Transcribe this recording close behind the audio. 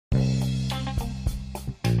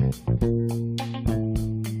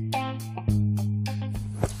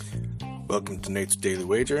Welcome to Nate's Daily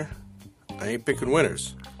Wager. I ain't picking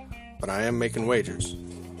winners, but I am making wagers.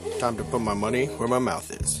 Time to put my money where my mouth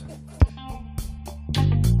is.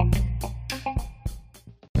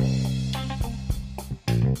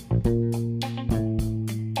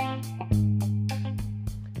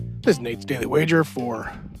 This is Nate's Daily Wager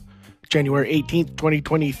for January 18th,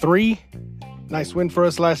 2023. Nice win for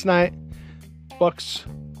us last night. Bucks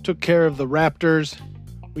took care of the Raptors.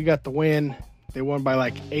 We got the win. They won by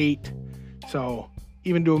like 8. So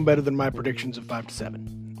even doing better than my predictions of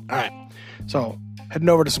 5-7. All right. So heading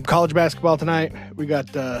over to some college basketball tonight. We got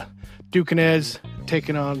Duquesne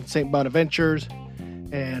taking on St. Bonaventure.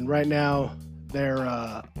 And right now they're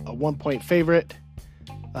a 1-point favorite.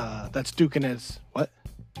 That's Duquesne. What?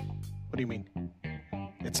 What do you mean?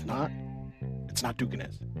 It's not Duquesne.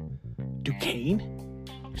 Duquesne?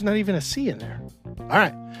 There's not even a C in there. All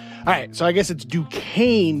right. So I guess it's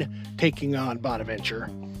Duquesne taking on Bonaventure.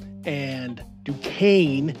 And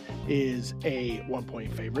Duquesne is a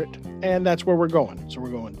 1-point favorite. And that's where we're going. So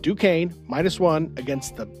we're going Duquesne -1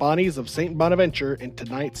 against the Bonnies of St. Bonaventure in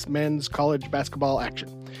tonight's men's college basketball action.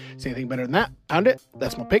 See anything better than that? Pound it.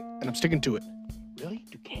 That's my pick, and I'm sticking to it. Really?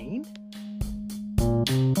 Duquesne?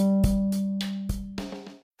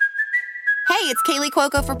 Hey, it's Kaylee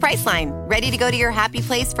Cuoco for Priceline. Ready to go to your happy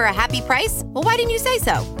place for a happy price? Well, why didn't you say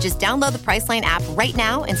so? Just download the Priceline app right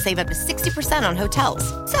now and save up to 60% on hotels.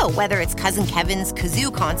 So whether it's Cousin Kevin's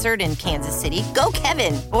Kazoo Concert in Kansas City, go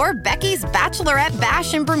Kevin, or Becky's Bachelorette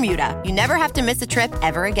Bash in Bermuda, you never have to miss a trip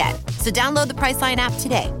ever again. So download the Priceline app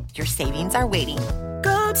today. Your savings are waiting.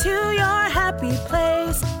 Go to your happy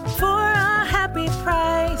place for a happy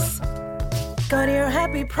price. Go to your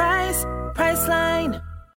happy price, Priceline.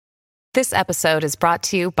 This episode is brought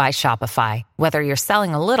to you by Shopify. Whether you're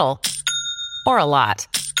selling a little or a lot,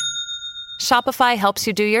 Shopify helps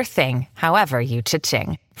you do your thing, however you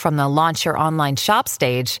cha-ching. From the launch your online shop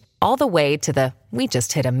stage, all the way to the we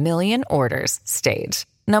just hit 1 million orders stage.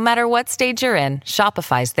 No matter what stage you're in,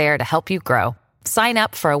 Shopify's there to help you grow. Sign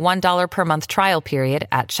up for a $1 per month trial period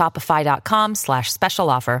at shopify.com/special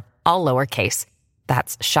offer, all lowercase.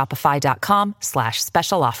 That's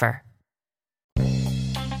shopify.com/special offer.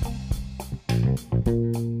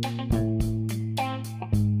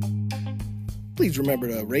 Please remember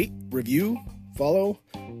to rate, review, follow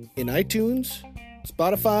in iTunes,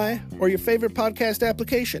 Spotify, or your favorite podcast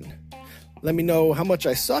application. Let me know how much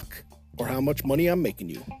I suck or how much money I'm making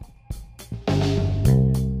you.